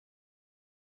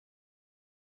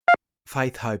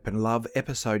Faith, Hope and Love,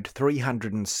 episode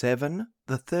 307,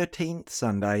 the 13th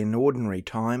Sunday in Ordinary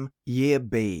Time, Year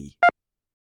B.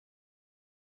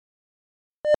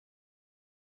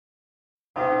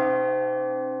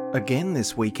 Again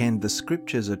this weekend, the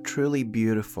scriptures are truly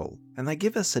beautiful, and they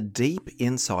give us a deep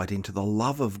insight into the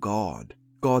love of God,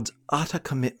 God's utter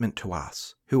commitment to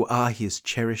us, who are his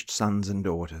cherished sons and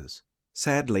daughters.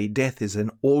 Sadly, death is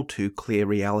an all too clear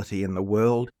reality in the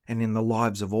world and in the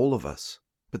lives of all of us.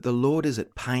 But the Lord is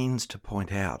at pains to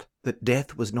point out that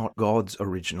death was not God's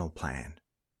original plan.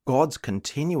 God's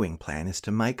continuing plan is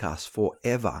to make us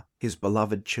forever his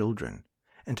beloved children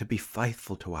and to be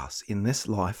faithful to us in this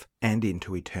life and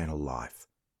into eternal life.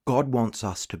 God wants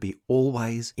us to be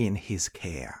always in his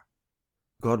care.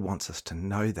 God wants us to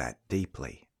know that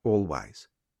deeply, always.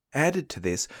 Added to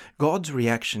this, God's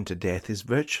reaction to death is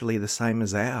virtually the same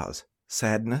as ours: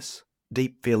 sadness,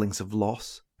 deep feelings of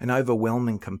loss, an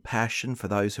overwhelming compassion for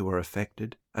those who are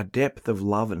affected, a depth of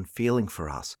love and feeling for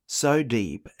us so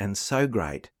deep and so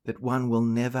great that one will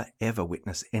never ever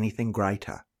witness anything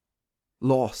greater.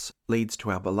 Loss leads to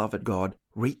our beloved God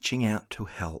reaching out to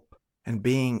help and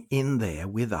being in there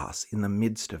with us in the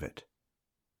midst of it.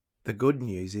 The good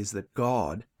news is that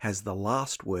God has the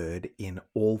last word in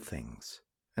all things,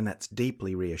 and that's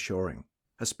deeply reassuring,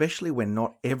 especially when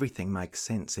not everything makes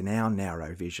sense in our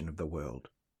narrow vision of the world.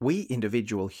 We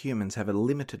individual humans have a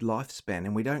limited lifespan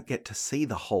and we don't get to see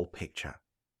the whole picture.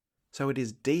 So it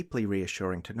is deeply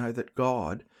reassuring to know that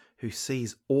God, who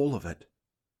sees all of it,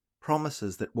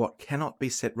 promises that what cannot be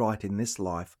set right in this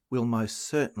life will most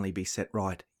certainly be set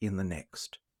right in the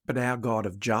next. But our God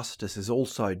of justice is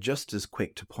also just as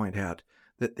quick to point out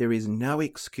that there is no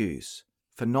excuse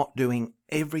for not doing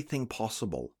everything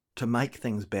possible to make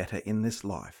things better in this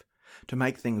life, to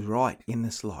make things right in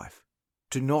this life,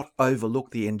 to not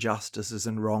overlook the injustices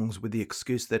and wrongs with the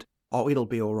excuse that, it'll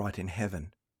be all right in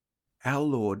heaven. Our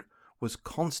Lord was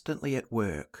constantly at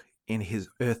work in his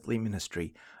earthly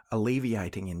ministry,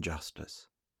 alleviating injustice,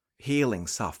 healing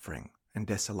suffering and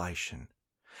desolation.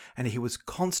 And he was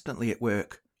constantly at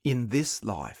work in this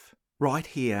life, right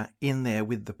here, in there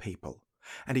with the people.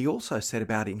 And he also set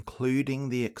about including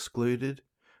the excluded,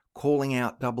 calling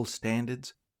out double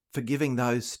standards, forgiving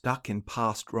those stuck in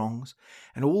past wrongs,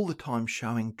 and all the time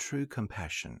showing true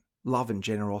compassion, love and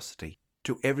generosity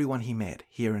to everyone he met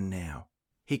here and now.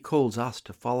 He calls us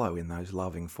to follow in those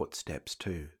loving footsteps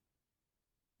too.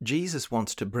 Jesus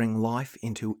wants to bring life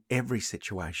into every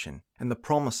situation and the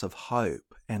promise of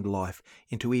hope and life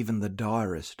into even the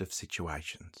direst of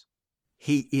situations.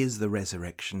 He is the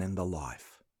resurrection and the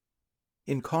life.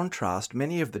 In contrast,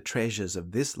 many of the treasures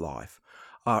of this life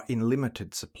are in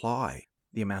limited supply.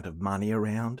 The amount of money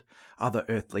around, other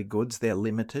earthly goods, they're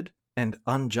limited, and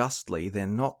unjustly they're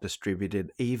not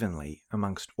distributed evenly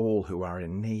amongst all who are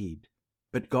in need.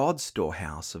 But God's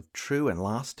storehouse of true and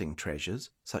lasting treasures,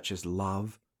 such as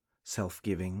love,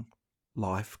 self-giving,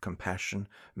 life, compassion,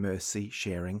 mercy,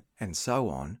 sharing, and so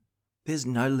on, there's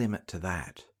no limit to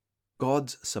that.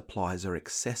 God's supplies are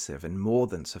excessive and more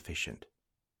than sufficient.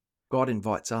 God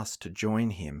invites us to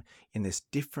join him in this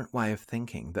different way of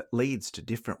thinking that leads to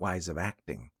different ways of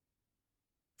acting.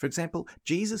 For example,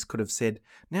 Jesus could have said,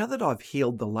 "Now that I've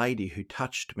healed the lady who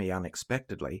touched me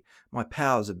unexpectedly, my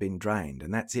powers have been drained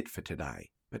and that's it for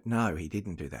today." But no, he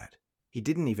didn't do that. He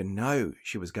didn't even know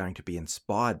she was going to be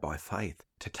inspired by faith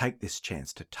to take this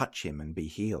chance to touch him and be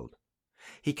healed.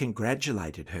 He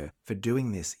congratulated her for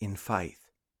doing this in faith.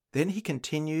 Then he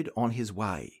continued on his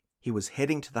way. He was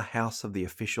heading to the house of the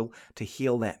official to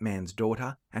heal that man's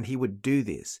daughter, and he would do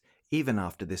this even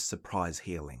after this surprise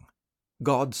healing.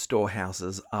 God's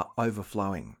storehouses are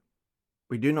overflowing.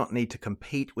 We do not need to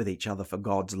compete with each other for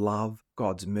God's love,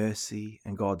 God's mercy,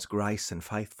 and God's grace and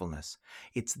faithfulness.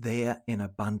 It's there in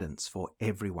abundance for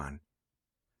everyone.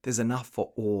 There's enough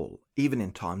for all, even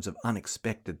in times of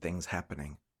unexpected things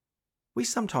happening. We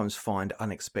sometimes find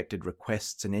unexpected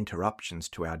requests and interruptions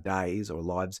to our days or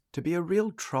lives to be a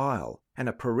real trial and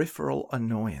a peripheral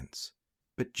annoyance.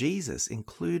 But Jesus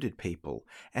included people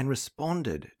and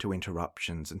responded to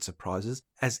interruptions and surprises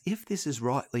as if this is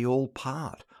rightly all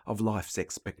part of life's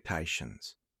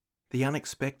expectations. The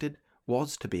unexpected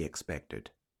was to be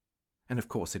expected. And of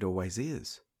course it always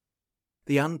is.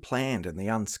 The unplanned and the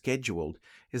unscheduled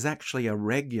is actually a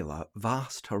regular,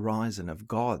 vast horizon of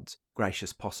God's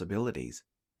gracious possibilities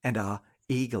and are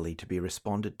eagerly to be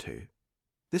responded to.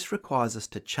 This requires us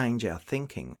to change our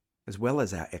thinking as well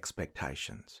as our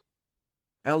expectations.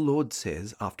 Our Lord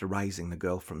says, after raising the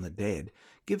girl from the dead,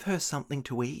 give her something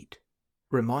to eat,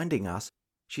 reminding us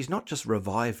she's not just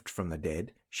revived from the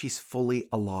dead, she's fully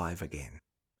alive again.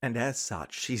 And as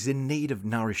such, she's in need of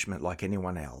nourishment like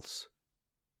anyone else.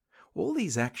 All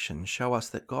these actions show us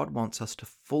that God wants us to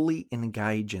fully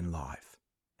engage in life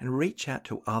and reach out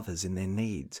to others in their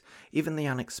needs, even the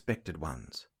unexpected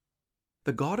ones.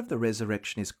 The God of the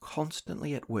resurrection is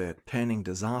constantly at work turning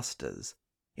disasters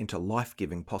into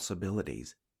life-giving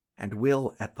possibilities and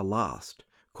will, at the last,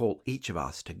 call each of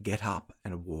us to get up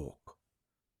and walk.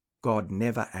 God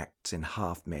never acts in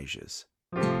half measures.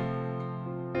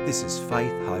 This is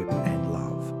Faith, Hope and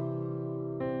Love.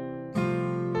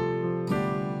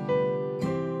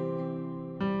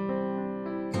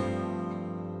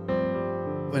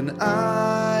 When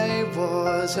I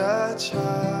was a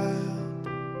child,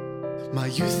 my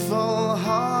youthful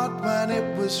heart when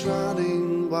it was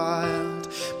running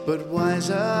wild, but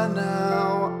wiser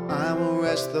now I will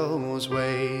rest those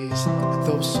ways,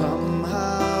 though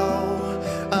somehow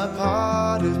a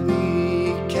part of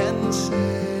me can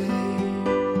say,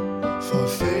 for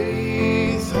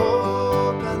faith,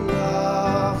 hope and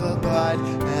love abide,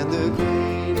 and the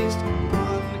greatest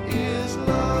one is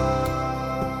love.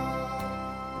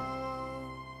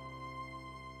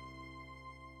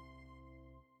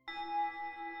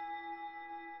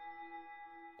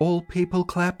 All people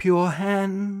clap your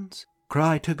hands,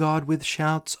 cry to God with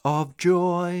shouts of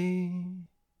joy.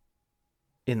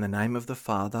 In the name of the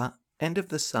Father, and of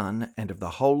the Son, and of the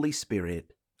Holy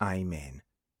Spirit. Amen.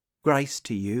 Grace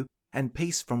to you, and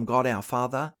peace from God our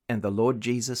Father and the Lord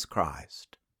Jesus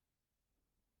Christ.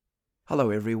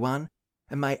 Hello everyone,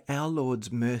 and may our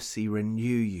Lord's mercy renew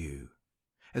you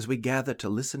as we gather to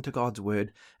listen to God's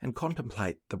Word and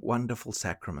contemplate the wonderful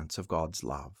sacraments of God's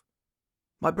love.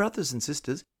 My brothers and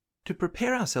sisters, to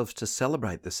prepare ourselves to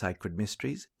celebrate the sacred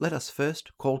mysteries, let us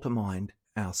first call to mind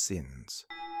our sins.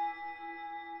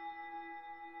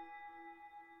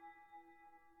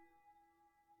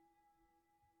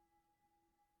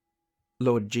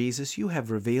 Lord Jesus, you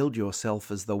have revealed yourself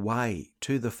as the way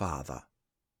to the Father.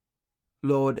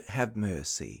 Lord, have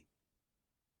mercy.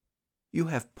 You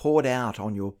have poured out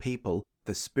on your people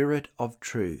the Spirit of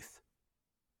truth.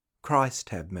 Christ,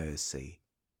 have mercy.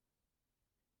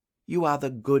 You are the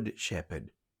Good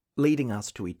Shepherd, leading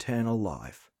us to eternal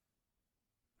life.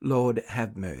 Lord,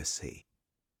 have mercy.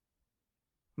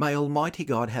 May Almighty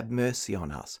God have mercy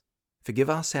on us, forgive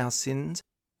us our sins,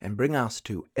 and bring us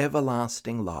to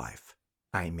everlasting life.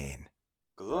 Amen.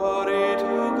 Glory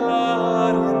to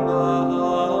God in the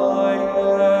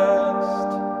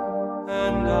highest,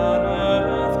 and on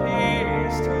earth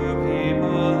peace to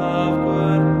people of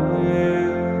good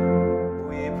will.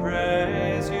 We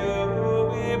praise you,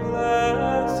 we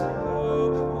bless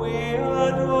you, we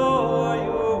adore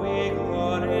you, we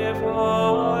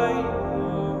glorify you.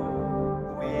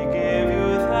 We give you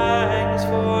thanks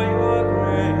for your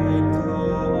great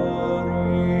glory.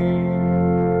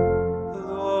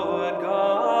 Lord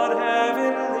God,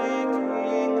 heavenly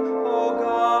King, O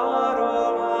God,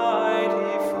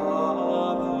 Almighty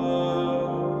Father,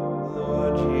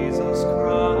 Lord Jesus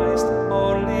Christ,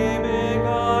 only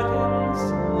begotten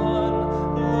Son,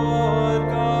 Lord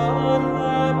God,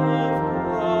 Lamb of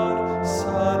God,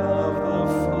 Son of the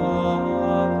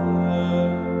Father,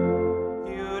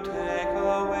 you take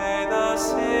away the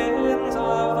sins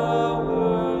of the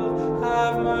world,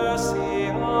 have mercy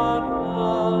on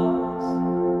us.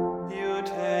 You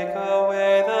take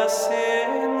away the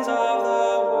sins of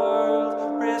the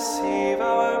world, receive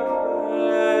our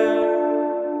prayer.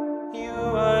 You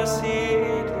are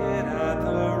seated at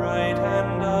the right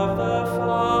hand of the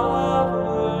Father,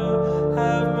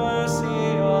 have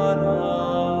mercy on us.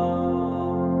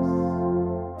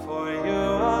 For you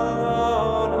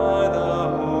alone are the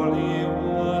Holy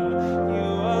One,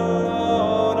 you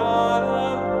alone are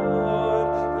the Lord,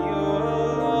 you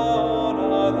alone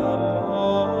are the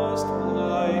Most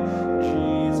High,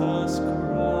 Jesus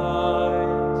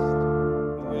Christ,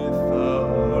 with the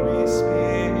Holy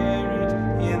Spirit,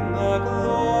 in the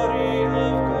glory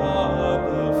of God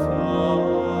the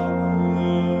Father.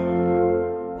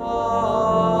 Amen.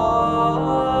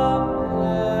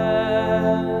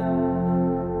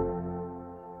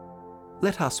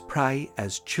 Let us pray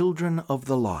as children of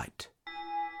the light.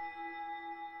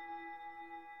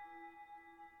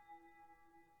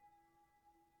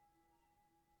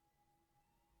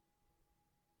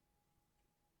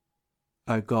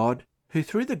 O God, who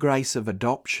through the grace of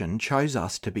adoption chose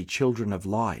us to be children of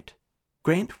light,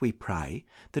 grant, we pray,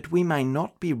 that we may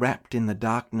not be wrapped in the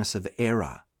darkness of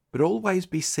error, but always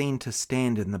be seen to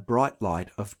stand in the bright light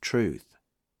of truth.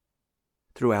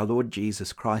 Through our Lord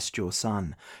Jesus Christ, your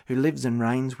Son, who lives and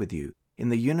reigns with you in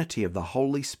the unity of the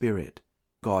Holy Spirit,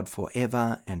 God for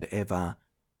ever and ever.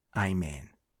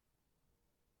 Amen.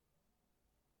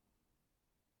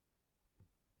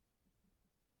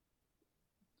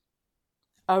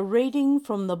 A reading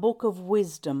from the Book of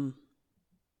Wisdom.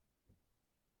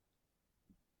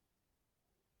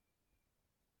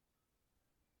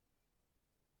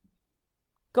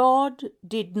 God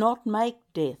did not make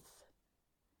death,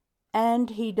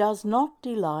 and he does not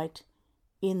delight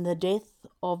in the death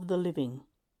of the living.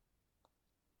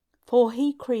 For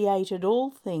he created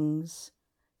all things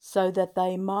so that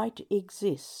they might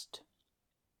exist.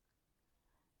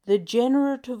 The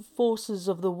generative forces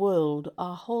of the world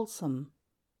are wholesome,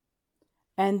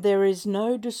 and there is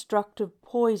no destructive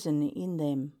poison in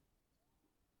them.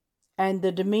 And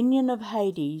the dominion of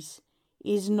Hades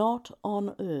is not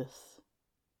on earth.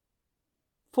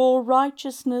 For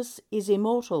righteousness is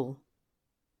immortal.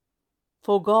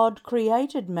 For God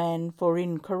created man for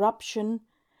incorruption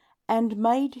and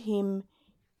made him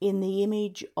in the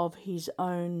image of his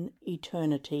own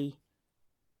eternity.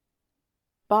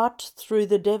 But through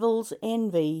the devil's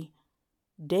envy,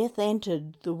 death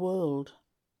entered the world,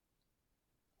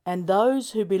 and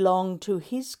those who belong to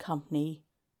his company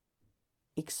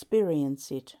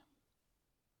experience it.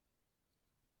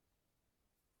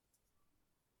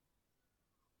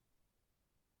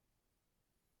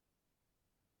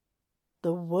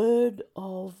 The word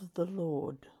of the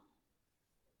Lord.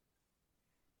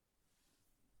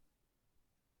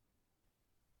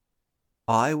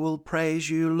 I will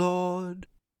praise you, Lord,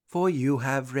 for you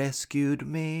have rescued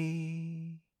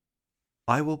me.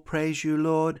 I will praise you,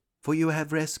 Lord, for you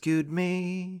have rescued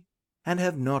me, and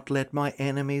have not let my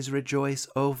enemies rejoice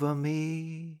over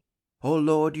me. O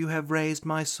Lord, you have raised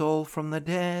my soul from the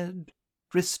dead,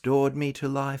 restored me to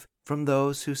life from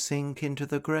those who sink into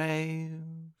the grave.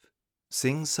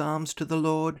 Sing psalms to the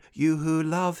Lord, you who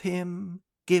love him.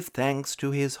 Give thanks to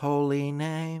his holy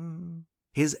name.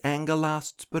 His anger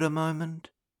lasts but a moment,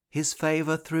 his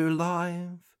favour through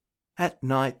life. At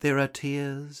night there are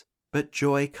tears, but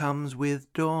joy comes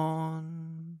with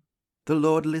dawn. The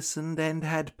Lord listened and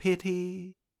had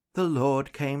pity. The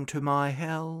Lord came to my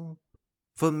help.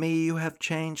 For me you have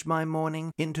changed my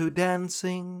mourning into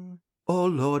dancing. O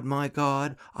Lord my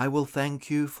God, I will thank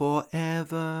you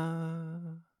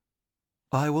forever.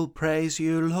 I will praise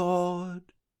you,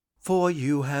 Lord, for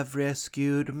you have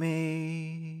rescued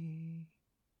me.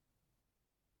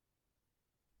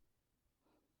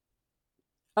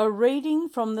 A reading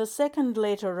from the second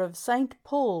letter of St.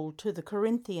 Paul to the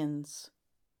Corinthians.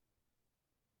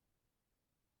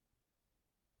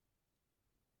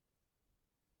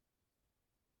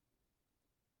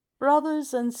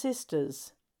 Brothers and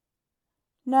sisters,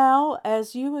 now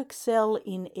as you excel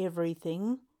in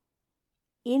everything,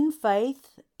 in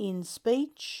faith, in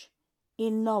speech,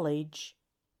 in knowledge,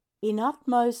 in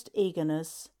utmost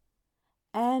eagerness,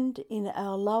 and in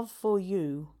our love for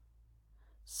you,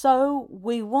 so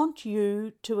we want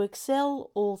you to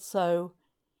excel also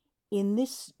in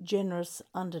this generous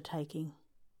undertaking.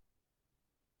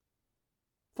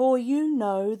 For you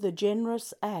know the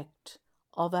generous act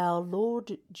of our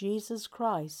Lord Jesus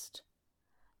Christ,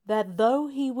 that though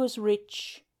he was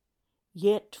rich,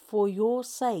 yet for your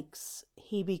sakes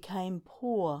he became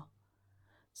poor,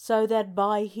 so that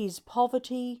by his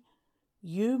poverty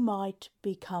you might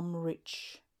become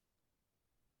rich.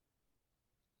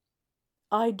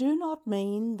 I do not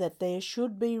mean that there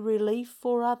should be relief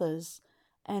for others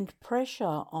and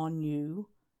pressure on you,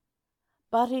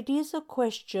 but it is a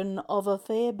question of a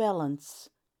fair balance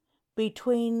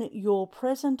between your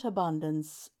present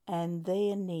abundance and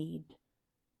their need,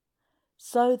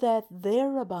 so that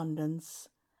their abundance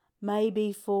may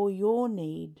be for your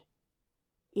need,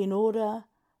 in order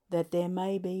that there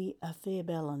may be a fair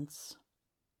balance.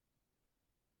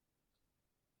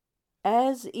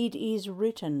 As it is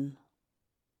written,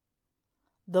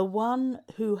 the one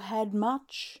who had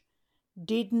much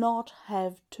did not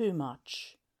have too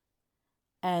much,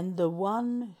 and the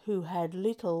one who had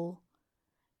little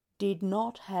did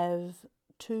not have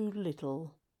too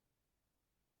little.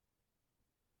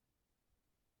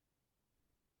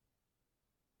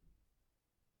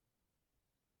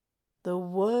 The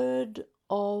word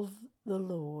of the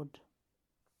Lord.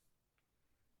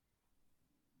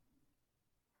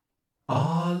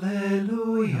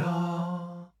 Alleluia,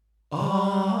 alleluia,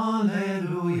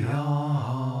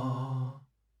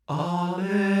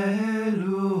 alleluia.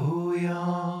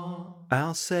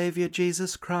 Our Saviour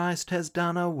Jesus Christ has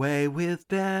done away with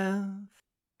death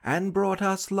and brought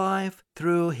us life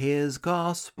through his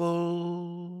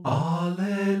gospel.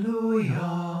 Alleluia,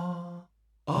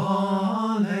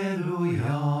 alleluia,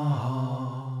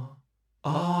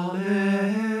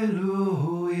 alleluia.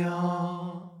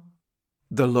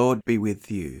 The Lord be with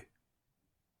you.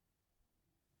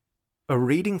 A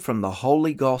reading from the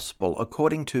Holy Gospel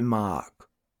according to Mark.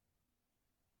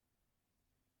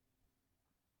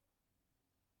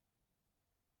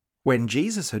 When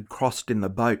Jesus had crossed in the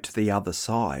boat to the other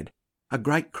side, a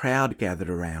great crowd gathered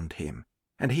around him,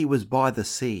 and he was by the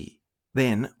sea.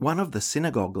 Then one of the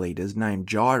synagogue leaders named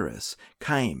Jairus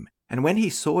came, and when he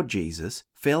saw Jesus,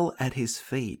 fell at his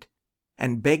feet,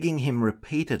 and begging him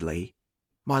repeatedly,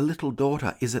 "My little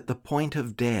daughter is at the point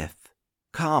of death.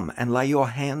 Come and lay your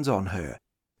hands on her,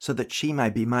 so that she may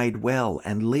be made well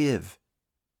and live."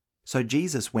 So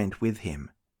Jesus went with him,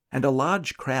 and a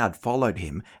large crowd followed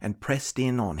him and pressed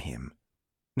in on him.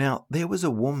 Now there was a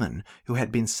woman who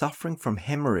had been suffering from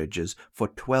hemorrhages for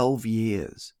 12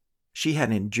 years. She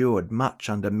had endured much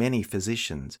under many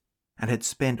physicians, and had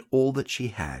spent all that she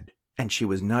had, and she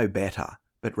was no better,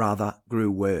 but rather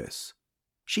grew worse.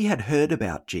 She had heard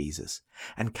about Jesus,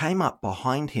 and came up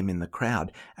behind him in the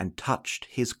crowd and touched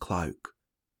his cloak.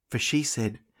 For she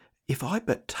said, "If I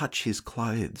but touch his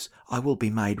clothes, I will be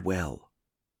made well."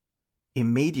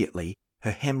 Immediately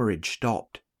her hemorrhage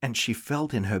stopped, and she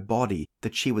felt in her body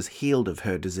that she was healed of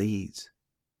her disease.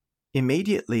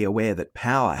 Immediately aware that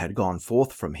power had gone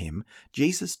forth from him,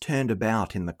 Jesus turned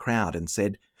about in the crowd and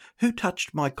said, "Who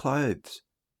touched my clothes?"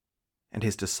 And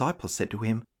his disciples said to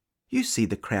him, "You see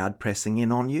the crowd pressing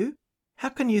in on you. How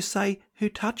can you say, 'Who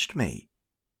touched me?'"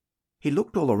 He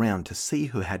looked all around to see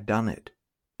who had done it.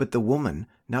 But the woman,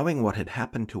 knowing what had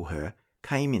happened to her,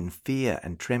 came in fear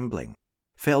and trembling,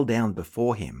 fell down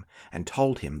before him, and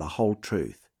told him the whole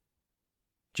truth.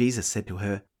 Jesus said to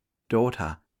her,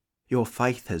 "Daughter, your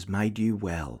faith has made you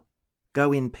well.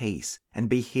 Go in peace and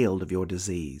be healed of your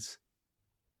disease."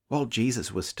 While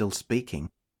Jesus was still speaking,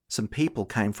 some people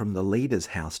came from the leader's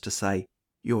house to say,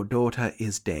 "Your daughter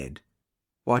is dead.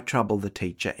 Why trouble the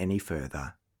teacher any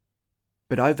further?"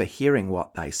 But overhearing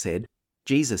what they said,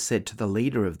 Jesus said to the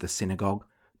leader of the synagogue,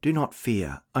 "Do not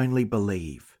fear, only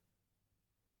believe."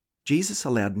 Jesus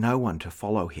allowed no one to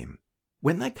follow him.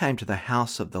 When they came to the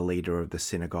house of the leader of the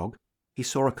synagogue, he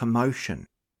saw a commotion,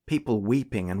 people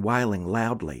weeping and wailing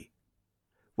loudly.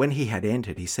 When he had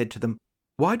entered, he said to them,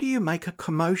 "Why do you make a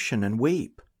commotion and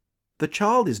weep? The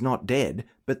child is not dead,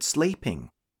 but sleeping."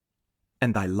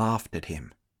 And they laughed at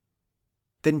him.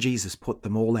 Then Jesus put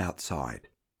them all outside,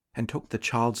 and took the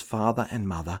child's father and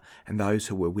mother and those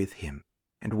who were with him,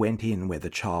 and went in where the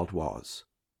child was.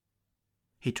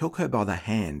 He took her by the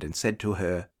hand and said to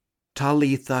her,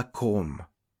 "Talitha koum,"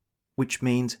 which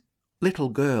means, "Little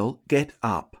girl, get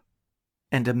up."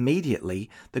 And immediately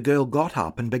the girl got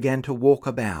up and began to walk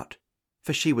about,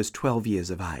 for she was 12 years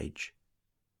of age.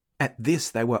 At this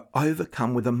they were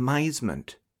overcome with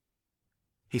amazement.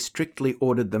 He strictly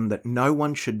ordered them that no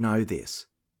one should know this,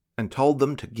 and told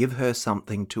them to give her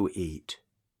something to eat.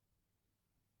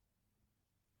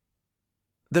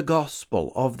 The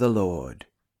Gospel of the Lord.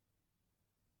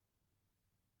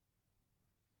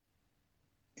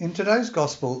 In today's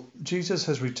Gospel, Jesus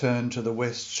has returned to the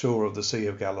west shore of the Sea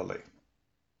of Galilee.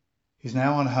 He's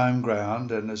now on home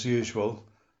ground, and as usual,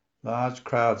 large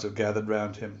crowds have gathered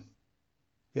round him.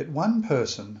 Yet one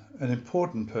person, an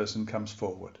important person, comes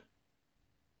forward.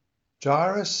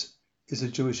 Jairus is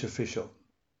a Jewish official,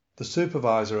 the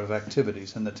supervisor of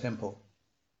activities in the temple.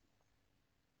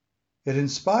 Yet in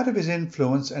spite of his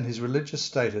influence and his religious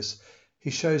status, he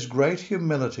shows great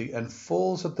humility and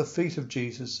falls at the feet of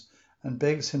Jesus and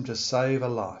begs him to save a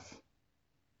life,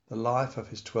 the life of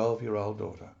his 12-year-old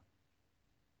daughter.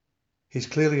 He's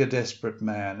clearly a desperate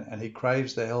man, and he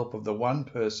craves the help of the one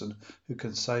person who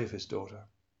can save his daughter.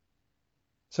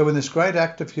 So in this great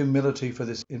act of humility for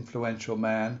this influential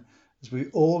man, as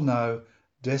we all know,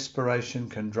 desperation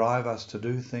can drive us to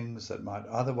do things that might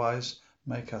otherwise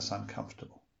make us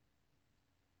uncomfortable.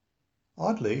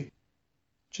 Oddly,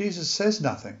 Jesus says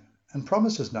nothing and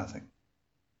promises nothing.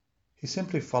 He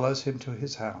simply follows him to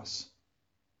his house.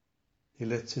 He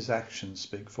lets his actions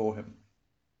speak for him.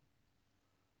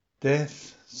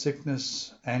 Death,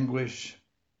 sickness, anguish,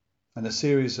 and a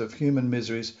series of human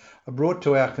miseries are brought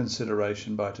to our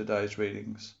consideration by today's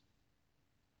readings.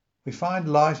 We find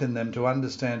light in them to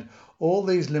understand all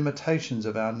these limitations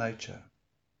of our nature.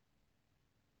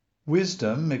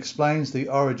 Wisdom explains the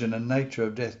origin and nature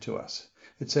of death to us.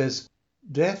 It says,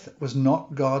 "Death was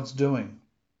not God's doing.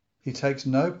 He takes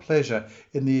no pleasure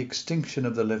in the extinction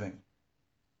of the living.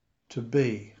 To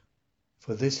be,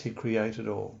 for this he created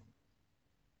all."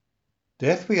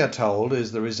 Death, we are told,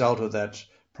 is the result of that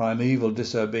primeval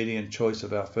disobedient choice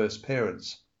of our first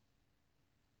parents.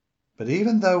 But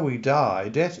even though we die,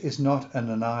 death is not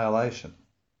an annihilation.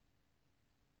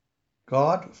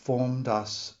 God formed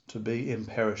us to be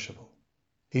imperishable.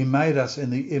 He made us in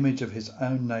the image of his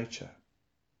own nature.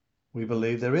 We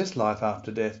believe there is life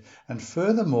after death, and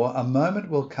furthermore, a moment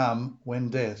will come when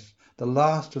death, the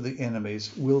last of the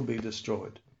enemies, will be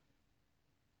destroyed.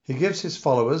 He gives his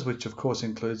followers, which of course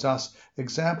includes us,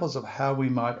 examples of how we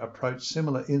might approach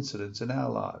similar incidents in our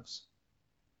lives.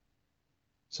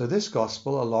 So this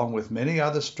gospel, along with many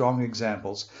other strong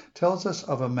examples, tells us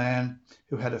of a man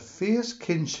who had a fierce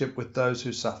kinship with those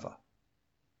who suffer,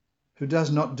 who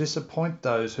does not disappoint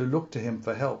those who look to him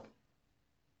for help.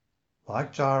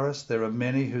 Like Jairus, there are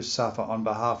many who suffer on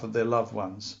behalf of their loved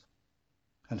ones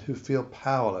and who feel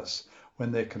powerless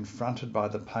when they're confronted by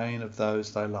the pain of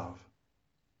those they love.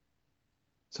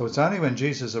 So it's only when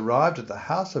Jesus arrived at the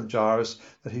house of Jairus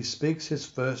that he speaks his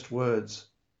first words.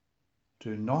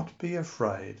 Do not be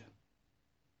afraid,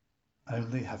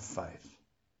 only have faith.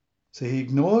 So he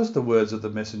ignores the words of the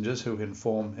messengers who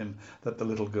inform him that the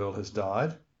little girl has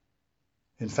died.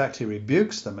 In fact, he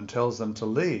rebukes them and tells them to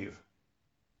leave.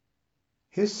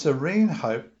 His serene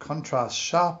hope contrasts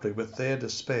sharply with their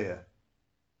despair,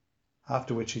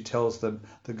 after which he tells them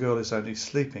the girl is only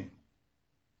sleeping,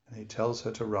 and he tells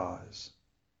her to rise.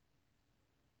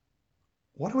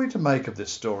 What are we to make of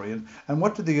this story, and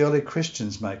what did the early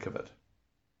Christians make of it?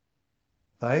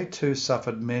 They too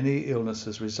suffered many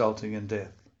illnesses resulting in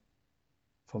death.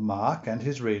 For Mark and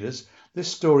his readers, this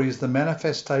story is the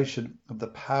manifestation of the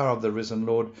power of the risen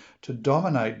Lord to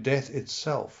dominate death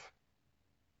itself.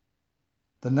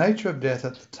 The nature of death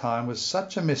at the time was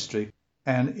such a mystery,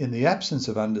 and in the absence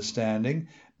of understanding,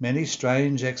 many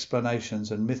strange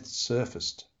explanations and myths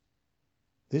surfaced.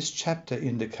 This chapter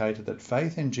indicated that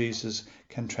faith in Jesus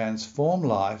can transform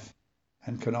life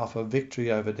and can offer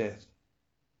victory over death.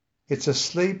 It's a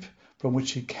sleep from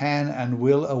which he can and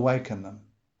will awaken them,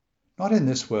 not in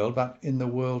this world, but in the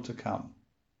world to come.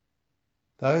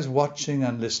 Those watching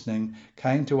and listening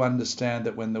came to understand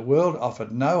that when the world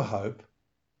offered no hope,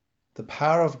 the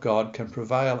power of God can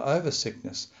prevail over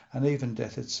sickness and even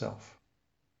death itself.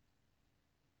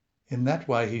 In that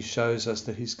way, he shows us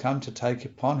that he's come to take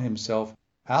upon himself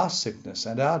our sickness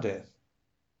and our death.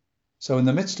 So in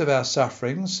the midst of our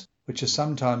sufferings, which are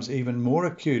sometimes even more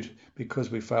acute because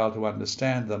we fail to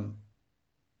understand them,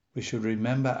 we should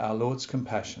remember our Lord's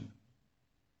compassion.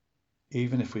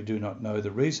 Even if we do not know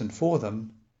the reason for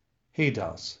them, he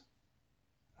does.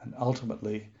 And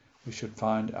ultimately, we should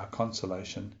find our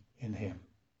consolation in him.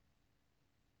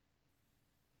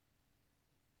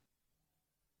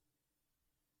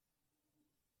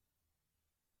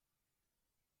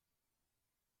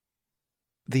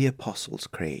 The Apostles'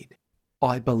 Creed.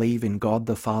 I believe in God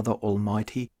the Father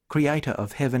Almighty, creator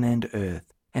of heaven and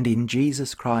earth, and in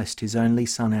Jesus Christ, his only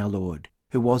Son, our Lord,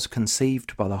 who was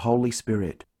conceived by the Holy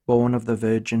Spirit, born of the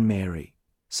Virgin Mary,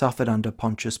 suffered under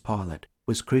Pontius Pilate,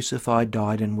 was crucified,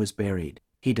 died, and was buried.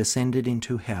 He descended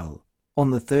into hell.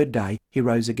 On the third day he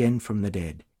rose again from the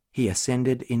dead. He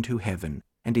ascended into heaven,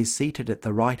 and is seated at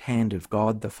the right hand of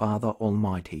God the Father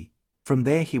Almighty. From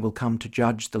there he will come to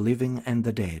judge the living and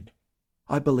the dead.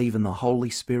 I believe in the Holy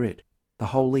Spirit, the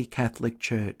Holy Catholic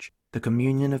Church, the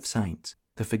communion of saints,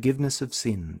 the forgiveness of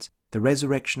sins, the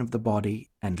resurrection of the body,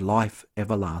 and life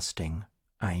everlasting.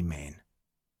 Amen.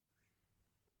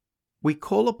 We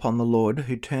call upon the Lord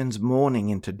who turns mourning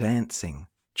into dancing,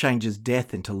 changes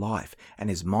death into life, and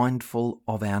is mindful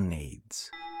of our needs.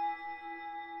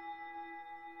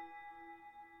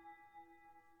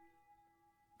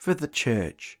 For the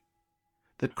Church,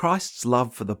 that Christ's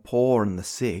love for the poor and the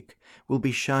sick will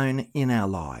be shown in our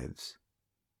lives.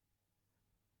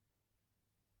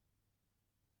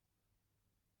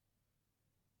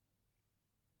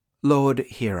 Lord,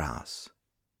 hear us.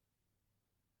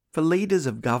 For leaders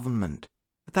of government,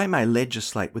 that they may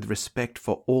legislate with respect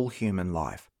for all human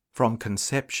life, from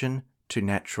conception to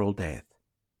natural death.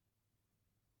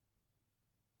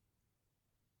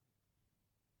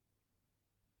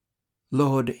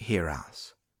 Lord, hear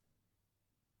us.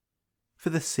 For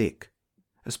the sick,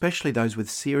 especially those with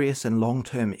serious and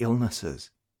long-term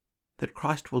illnesses, that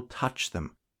Christ will touch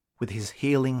them with his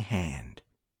healing hand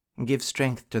and give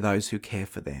strength to those who care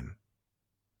for them.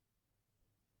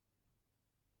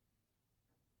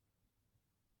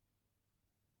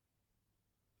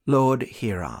 Lord,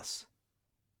 hear us.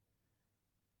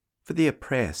 For the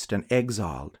oppressed and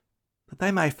exiled, that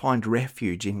they may find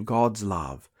refuge in God's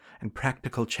love and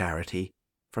practical charity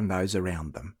from those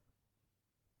around them.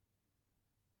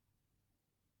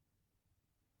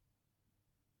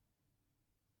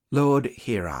 Lord,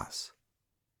 hear us.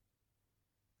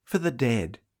 For the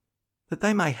dead, that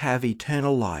they may have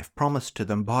eternal life promised to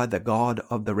them by the God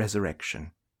of the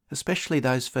resurrection, especially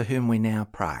those for whom we now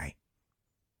pray.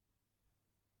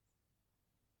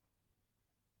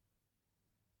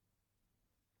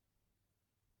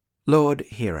 Lord,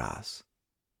 hear us.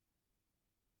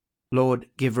 Lord,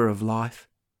 giver of life,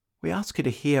 we ask you to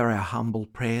hear our humble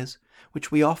prayers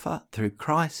which we offer through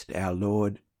Christ our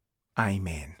Lord.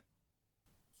 Amen.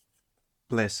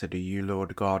 Blessed are you,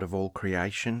 Lord God of all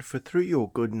creation, for through your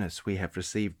goodness we have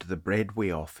received the bread we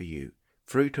offer you,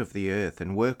 fruit of the earth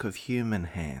and work of human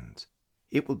hands.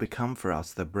 It will become for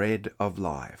us the bread of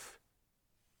life.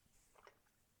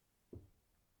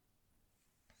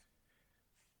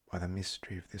 By the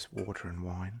mystery of this water and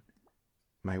wine,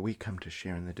 may we come to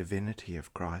share in the divinity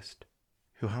of Christ,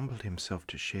 who humbled himself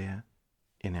to share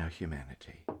in our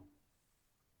humanity.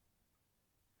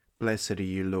 Blessed are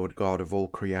you, Lord God of all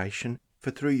creation,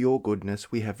 for through your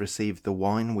goodness we have received the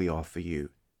wine we offer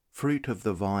you, fruit of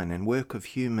the vine and work of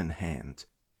human hands.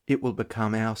 It will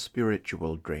become our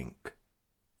spiritual drink.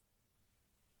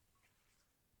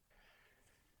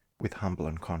 With humble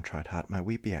and contrite heart may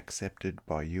we be accepted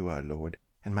by you, O Lord,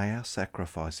 and may our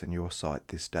sacrifice in your sight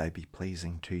this day be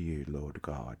pleasing to you, Lord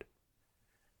God.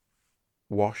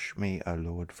 Wash me, O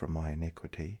Lord, from my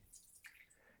iniquity,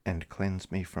 and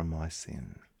cleanse me from my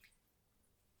sin.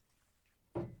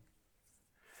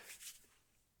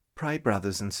 Pray,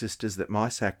 brothers and sisters, that my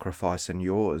sacrifice and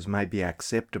yours may be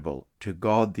acceptable to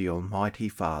God the Almighty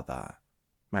Father.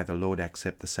 May the Lord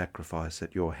accept the sacrifice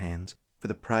at your hands for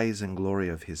the praise and glory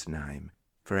of his name,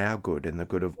 for our good and the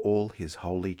good of all his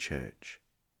holy church.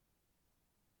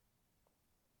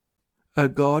 O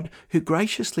God, who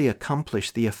graciously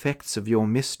accomplish the effects of your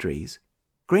mysteries,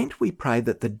 grant, we pray,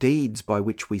 that the deeds by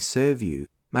which we serve you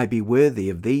may be worthy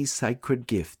of these sacred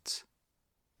gifts.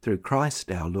 Through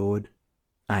Christ our Lord.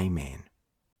 Amen.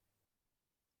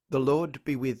 The Lord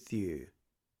be with you.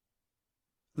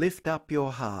 Lift up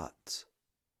your hearts.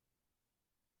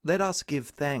 Let us give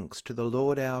thanks to the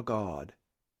Lord our God.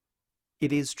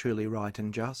 It is truly right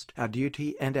and just, our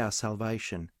duty and our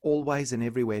salvation, always and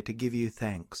everywhere to give you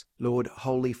thanks, Lord,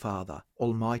 Holy Father,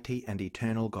 Almighty and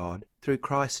eternal God, through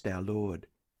Christ our Lord.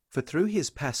 For through his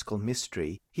paschal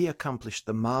mystery he accomplished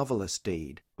the marvellous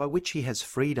deed by which he has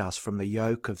freed us from the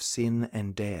yoke of sin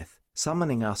and death,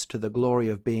 summoning us to the glory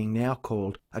of being now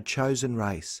called a chosen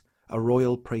race, a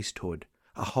royal priesthood,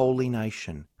 a holy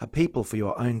nation, a people for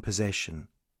your own possession,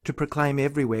 to proclaim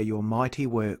everywhere your mighty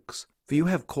works, for you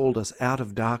have called us out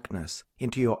of darkness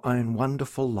into your own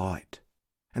wonderful light.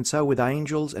 And so with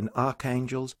angels and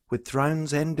archangels, with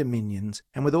thrones and dominions,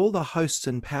 and with all the hosts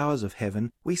and powers of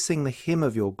heaven, we sing the hymn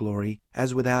of your glory,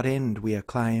 as without end we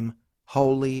acclaim,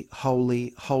 Holy,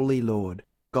 holy, holy Lord,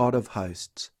 God of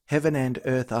hosts, heaven and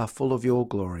earth are full of your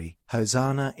glory.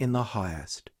 Hosanna in the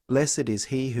highest. Blessed is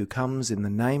he who comes in the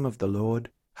name of the Lord.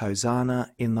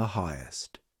 Hosanna in the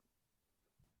highest.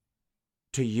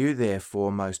 To you, therefore,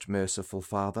 most merciful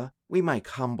Father, we make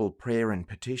humble prayer and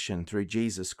petition through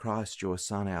Jesus Christ, your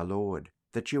Son, our Lord,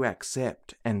 that you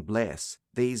accept and bless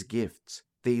these gifts,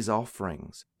 these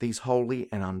offerings, these holy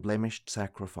and unblemished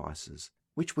sacrifices,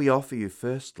 which we offer you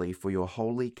firstly for your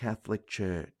holy Catholic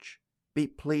Church. Be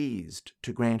pleased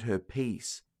to grant her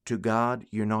peace, to guard,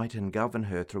 unite and govern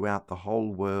her throughout the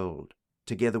whole world,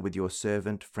 together with your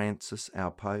servant Francis,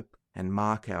 our Pope, and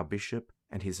Mark, our Bishop,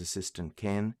 and his assistant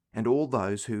Ken, and all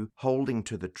those who, holding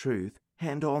to the truth,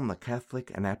 hand on the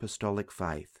Catholic and Apostolic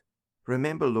faith.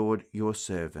 Remember, Lord, your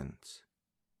servants,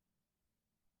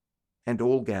 and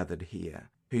all gathered here,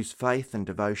 whose faith and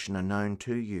devotion are known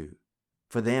to you.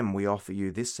 For them we offer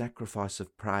you this sacrifice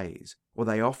of praise, or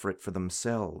they offer it for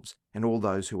themselves and all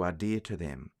those who are dear to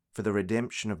them, for the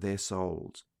redemption of their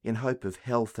souls, in hope of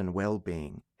health and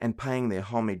well-being, and paying their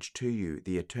homage to you,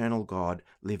 the eternal God,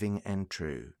 living and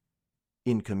true.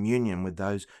 In communion with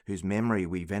those whose memory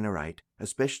we venerate,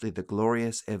 especially the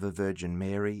glorious ever-Virgin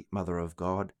Mary, Mother of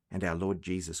God, and our Lord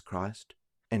Jesus Christ,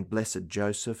 and blessed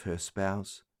Joseph, her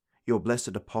spouse, your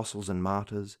blessed apostles and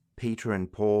martyrs, Peter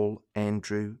and Paul,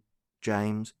 Andrew,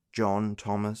 James, John,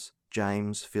 Thomas,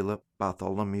 James, Philip,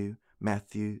 Bartholomew,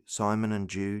 Matthew, Simon and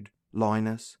Jude,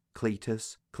 Linus,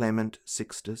 Cletus, Clement,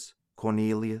 Sixtus,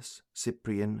 Cornelius,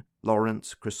 Cyprian,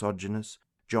 Lawrence, Chrysogonus,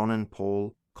 John and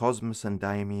Paul, Cosmas and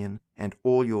Damian, and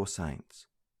all your saints.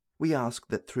 We ask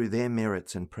that through their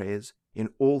merits and prayers, in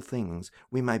all things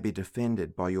we may be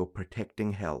defended by your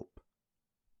protecting help.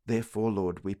 Therefore,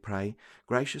 Lord, we pray,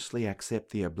 graciously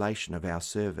accept the oblation of our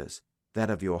service, that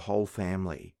of your whole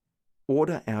family.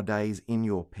 Order our days in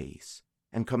your peace,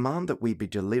 and command that we be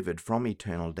delivered from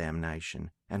eternal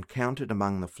damnation and counted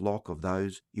among the flock of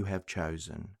those you have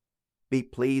chosen. Be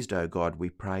pleased, O God, we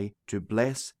pray, to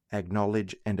bless,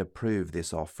 acknowledge, and approve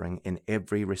this offering in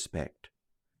every respect.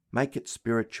 Make it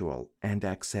spiritual and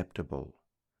acceptable,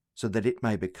 so that it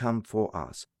may become for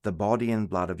us the body and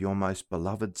blood of your most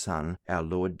beloved Son, our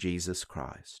Lord Jesus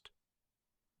Christ.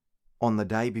 On the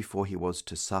day before he was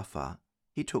to suffer,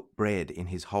 he took bread in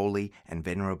his holy and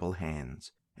venerable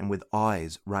hands, and with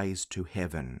eyes raised to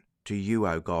heaven, to you,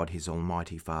 O God, his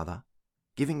almighty Father.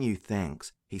 Giving you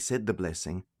thanks, he said the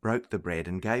blessing, broke the bread,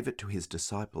 and gave it to his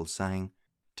disciples, saying,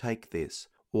 "Take this,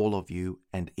 all of you,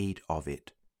 and eat of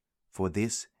it, for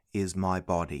this is my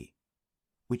body,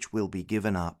 which will be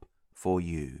given up for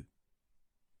you."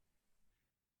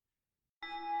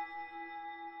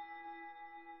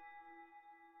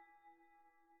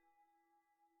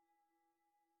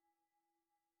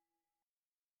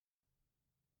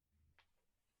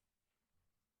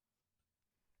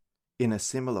 In a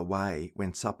similar way,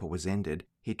 when supper was ended,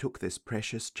 he took this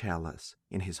precious chalice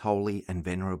in his holy and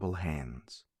venerable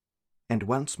hands. And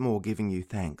once more giving you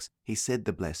thanks, he said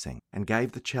the blessing, and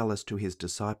gave the chalice to his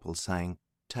disciples, saying,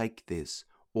 "Take this,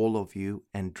 all of you,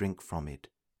 and drink from it.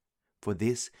 For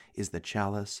this is the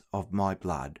chalice of my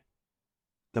blood,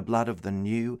 the blood of the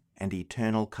new and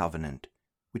eternal covenant,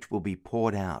 which will be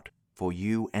poured out for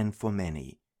you and for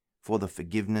many, for the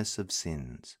forgiveness of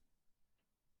sins.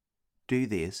 Do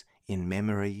this in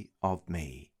memory of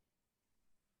me."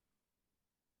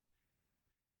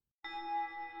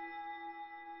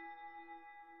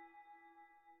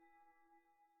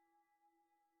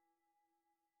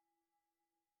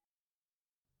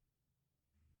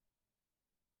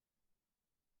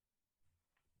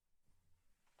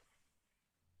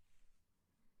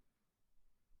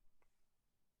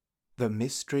 The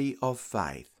mystery of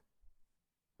faith.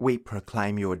 We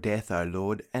proclaim your death, O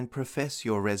Lord, and profess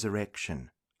your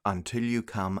resurrection, until you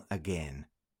come again.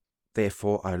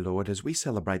 Therefore, O Lord, as we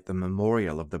celebrate the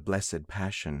memorial of the blessed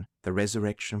Passion, the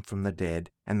resurrection from the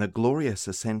dead, and the glorious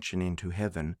ascension into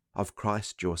heaven of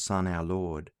Christ your Son, our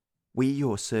Lord, we,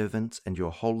 your servants and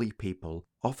your holy people,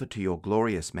 offer to your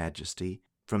glorious majesty,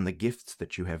 from the gifts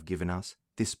that you have given us,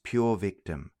 this pure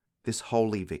victim, this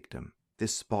holy victim,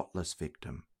 this spotless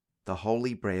victim, the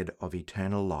holy bread of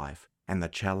eternal life, and the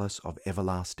chalice of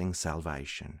everlasting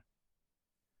salvation.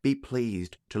 Be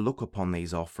pleased to look upon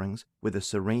these offerings with a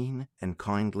serene and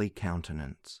kindly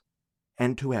countenance,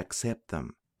 and to accept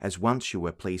them, as once you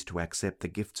were pleased to accept the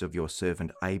gifts of your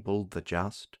servant Abel the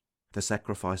just, the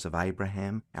sacrifice of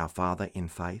Abraham, our father in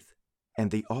faith,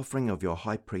 and the offering of your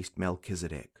high priest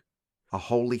Melchizedek, a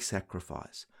holy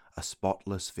sacrifice, a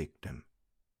spotless victim.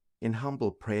 In humble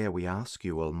prayer we ask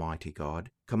you, Almighty God,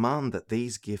 command that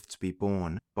these gifts be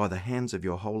borne by the hands of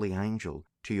your holy angel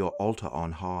to your altar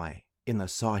on high, in the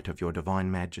sight of your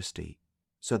divine majesty,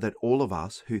 so that all of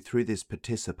us who through this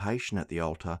participation at the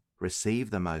altar receive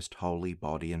the most holy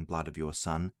body and blood of your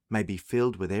Son may be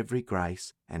filled with every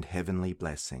grace and heavenly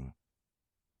blessing.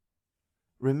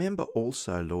 Remember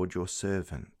also, Lord, your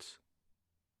servants,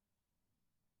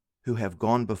 who have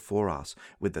gone before us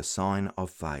with the sign of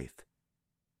faith,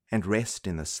 and rest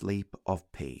in the sleep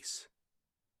of peace.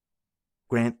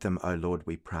 Grant them, O Lord,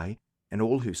 we pray, and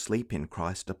all who sleep in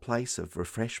Christ, a place of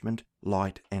refreshment,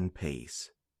 light, and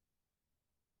peace.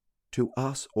 To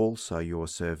us also, your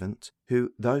servants,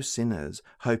 who, though sinners,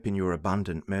 hope in your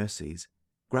abundant mercies,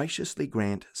 graciously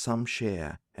grant some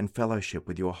share and fellowship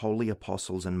with your holy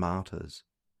apostles and martyrs,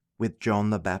 with John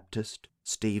the Baptist,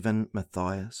 Stephen,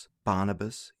 Matthias,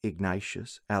 Barnabas,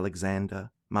 Ignatius,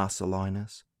 Alexander,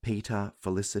 Marcellinus, Peter,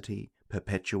 Felicity,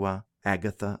 Perpetua,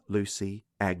 Agatha, Lucy,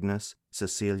 Agnes,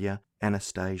 Cecilia,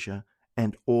 Anastasia,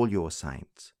 and all your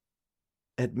saints.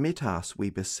 Admit us, we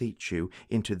beseech you,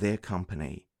 into their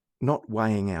company, not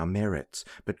weighing our merits,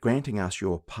 but granting us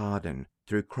your pardon,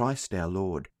 through Christ our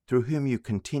Lord, through whom you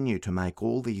continue to make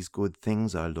all these good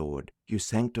things, O Lord. You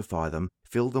sanctify them,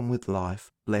 fill them with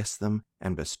life, bless them,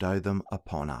 and bestow them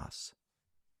upon us.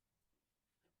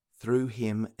 Through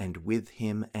him, and with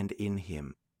him, and in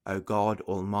him, O God,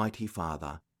 Almighty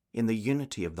Father, in the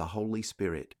unity of the Holy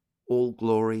Spirit, all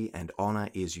glory and honour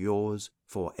is yours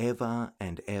for ever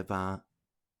and ever.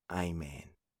 Amen.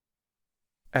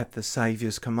 At the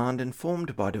Saviour's command,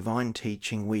 informed by divine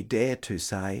teaching, we dare to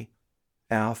say,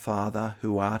 Our Father,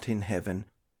 who art in heaven,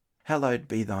 hallowed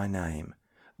be thy name.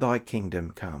 Thy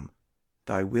kingdom come.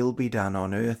 Thy will be done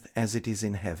on earth as it is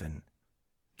in heaven.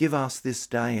 Give us this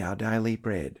day our daily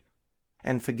bread,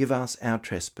 and forgive us our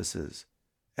trespasses,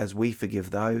 as we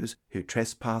forgive those who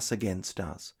trespass against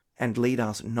us. And lead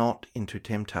us not into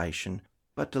temptation,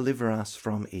 but deliver us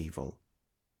from evil.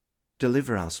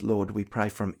 Deliver us, Lord, we pray,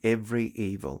 from every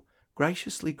evil.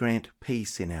 Graciously grant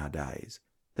peace in our days,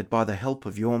 that by the help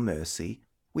of your mercy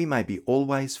we may be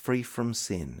always free from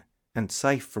sin and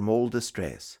safe from all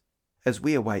distress, as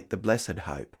we await the blessed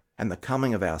hope and the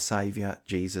coming of our Saviour,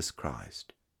 Jesus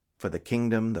Christ. For the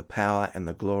kingdom, the power, and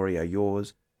the glory are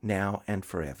yours, now and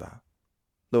forever.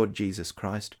 Lord Jesus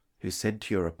Christ, who said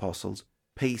to your apostles,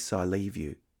 Peace I leave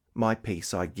you, my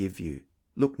peace I give you.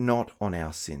 Look not on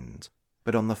our sins,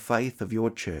 but on the faith of your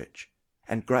church,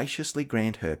 and graciously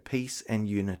grant her peace and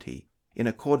unity in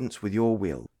accordance with your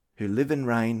will, who live and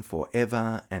reign for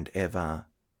ever and ever.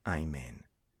 Amen.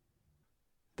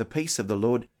 The peace of the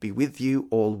Lord be with you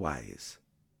always.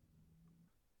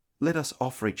 Let us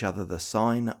offer each other the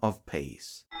sign of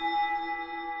peace.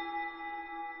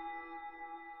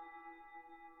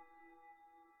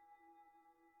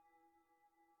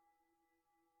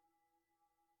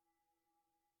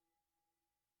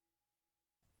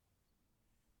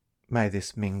 May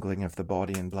this mingling of the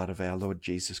body and blood of our Lord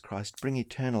Jesus Christ bring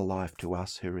eternal life to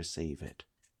us who receive it.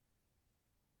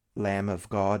 Lamb of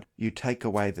God, you take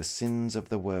away the sins of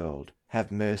the world,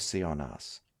 have mercy on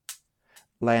us.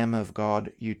 Lamb of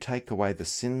God, you take away the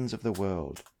sins of the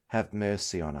world, have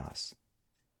mercy on us.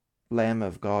 Lamb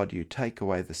of God, you take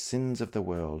away the sins of the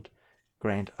world,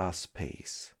 grant us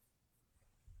peace.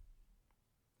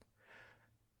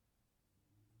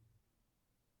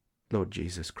 Lord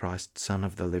Jesus Christ, Son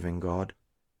of the living God,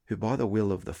 who by the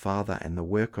will of the Father and the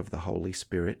work of the Holy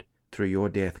Spirit, through your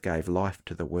death gave life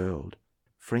to the world,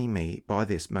 free me by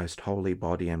this most holy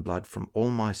body and blood from all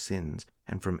my sins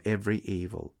and from every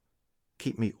evil.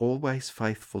 Keep me always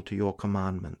faithful to your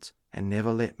commandments, and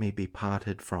never let me be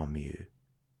parted from you.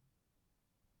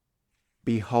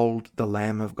 Behold the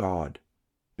Lamb of God.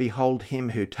 Behold him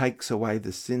who takes away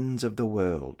the sins of the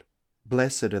world.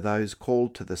 Blessed are those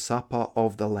called to the supper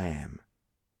of the Lamb.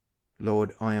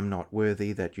 Lord, I am not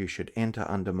worthy that you should enter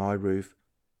under my roof,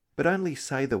 but only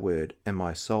say the word, and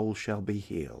my soul shall be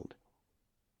healed.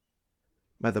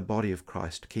 May the body of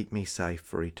Christ keep me safe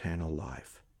for eternal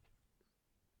life.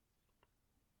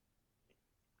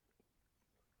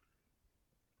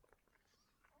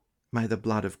 May the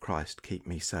blood of Christ keep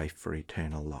me safe for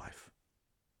eternal life.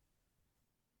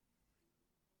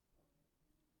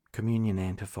 Communion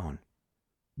Antiphon.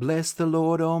 Bless the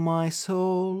Lord, O my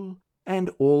soul,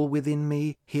 and all within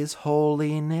me his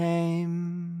holy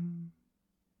name.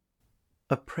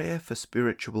 A prayer for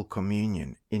spiritual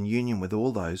communion in union with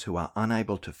all those who are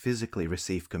unable to physically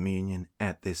receive communion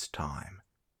at this time.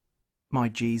 My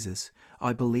Jesus,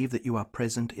 I believe that you are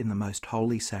present in the most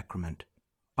holy sacrament.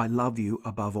 I love you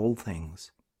above all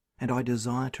things, and I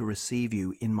desire to receive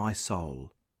you in my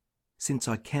soul. Since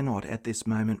I cannot at this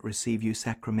moment receive you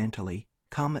sacramentally,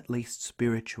 come at least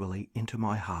spiritually into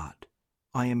my heart.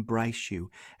 I embrace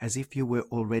you as if you were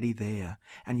already there,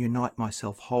 and unite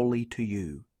myself wholly to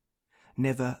you.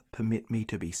 Never permit me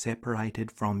to be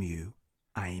separated from you.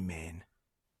 Amen.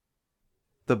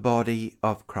 The body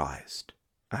of Christ.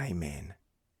 Amen.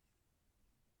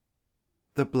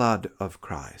 The blood of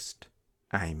Christ.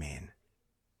 Amen.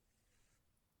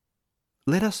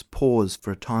 Let us pause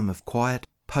for a time of quiet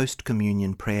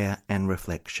post-communion prayer and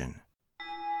reflection.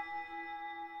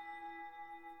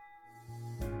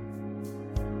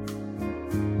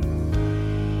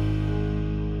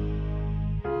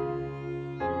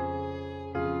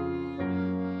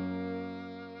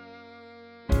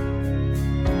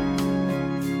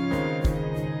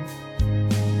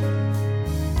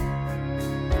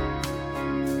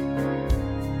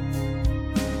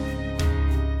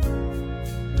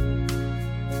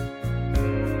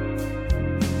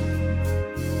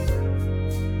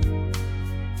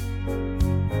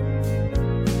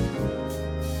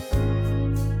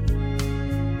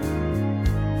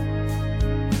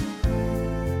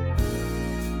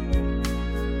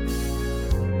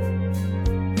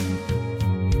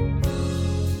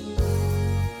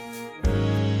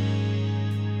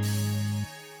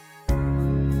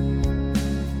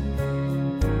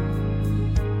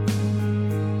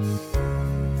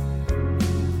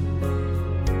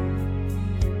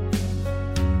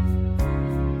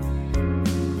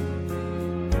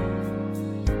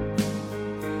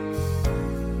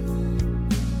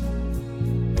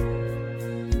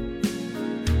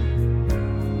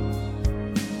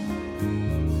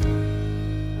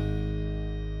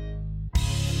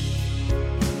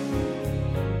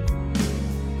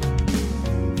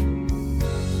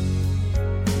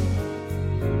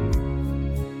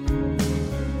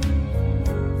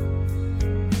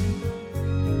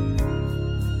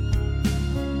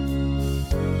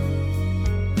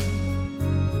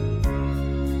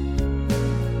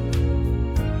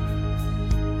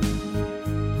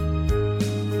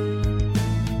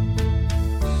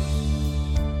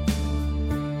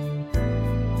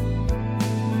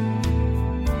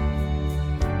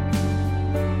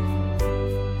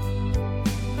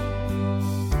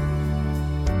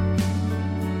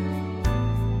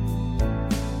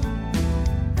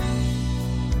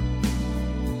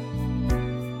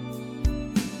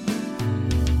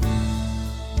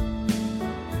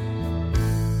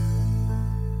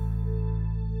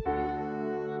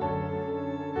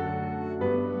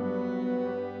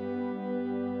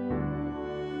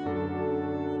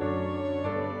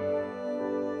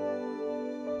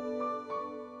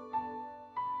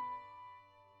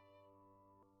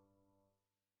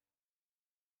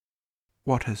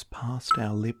 What has passed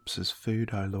our lips as food,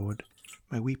 O Lord,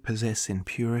 may we possess in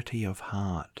purity of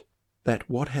heart, that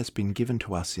what has been given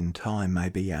to us in time may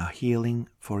be our healing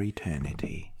for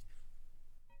eternity.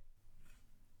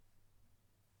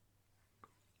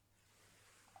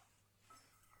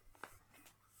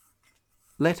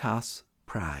 Let us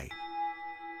pray.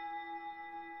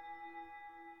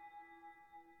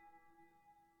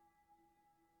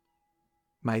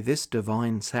 May this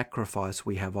divine sacrifice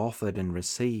we have offered and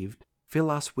received fill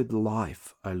us with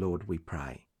life, O Lord, we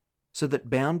pray, so that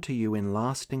bound to you in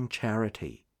lasting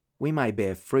charity, we may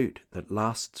bear fruit that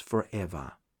lasts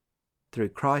forever. Through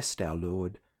Christ our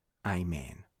Lord.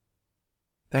 Amen.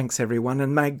 Thanks everyone,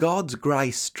 and may God's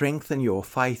grace strengthen your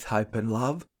faith, hope and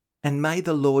love, and may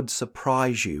the Lord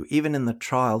surprise you even in the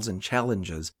trials and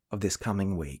challenges of this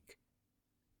coming week.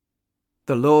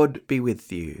 The Lord be with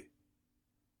you.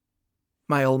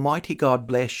 May Almighty God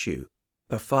bless you,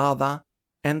 the Father,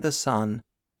 and the Son,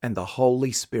 and the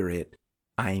Holy Spirit.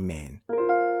 Amen.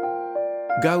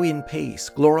 Go in peace,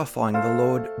 glorifying the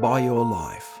Lord by your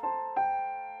life.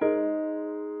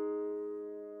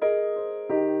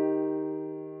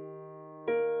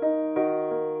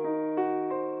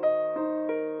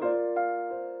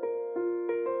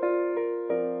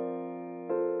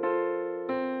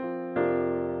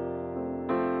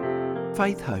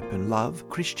 Faith, Hope and Love,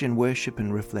 Christian Worship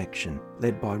and Reflection,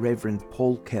 led by Reverend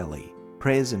Paul Kelly.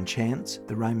 Prayers and Chants,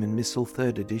 the Roman Missal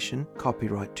 3rd edition,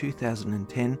 copyright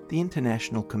 2010, the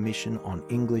International Commission on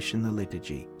English in the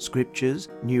Liturgy. Scriptures,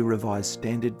 New Revised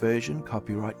Standard Version,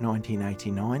 copyright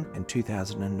 1989 and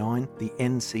 2009, the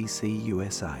NCC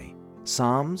USA.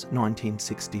 Psalms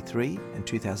 1963 and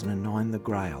 2009, The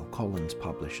Grail, Collins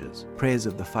Publishers. Prayers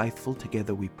of the Faithful,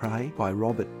 Together We Pray, by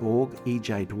Robert Borg,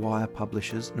 E.J. Dwyer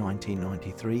Publishers,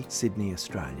 1993, Sydney,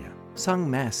 Australia.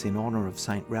 Sung Mass in honour of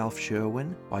St. Ralph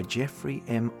Sherwin by Jeffrey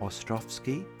M.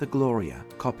 Ostrowski, The Gloria,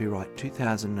 copyright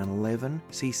 2011,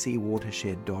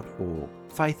 ccwatershed.org.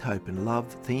 Faith, Hope and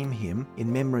Love theme hymn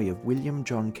in memory of William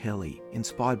John Kelly,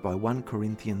 inspired by 1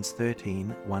 Corinthians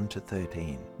 13,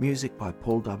 1-13. Music by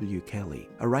Paul W. Kelly,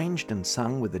 arranged and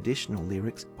sung with additional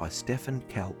lyrics by Stephen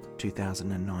Kelk,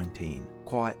 2019.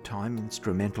 Quiet Time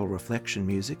instrumental reflection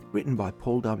music written by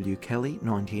Paul W. Kelly,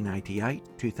 1988,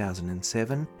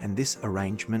 2007, and this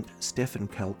arrangement Stephen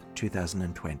Kelk,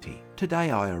 2020.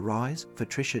 Today I Arise for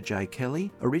Tricia J.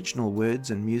 Kelly, original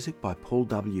words and music by Paul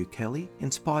W. Kelly,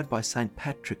 inspired by St.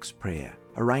 Patrick's Prayer,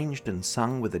 arranged and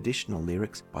sung with additional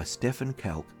lyrics by Stephen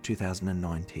Kelk,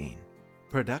 2019.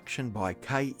 Production by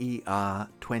KER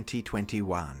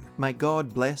 2021. May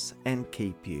God bless and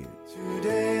keep you.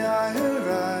 Today I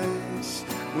arise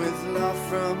with love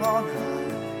from on high.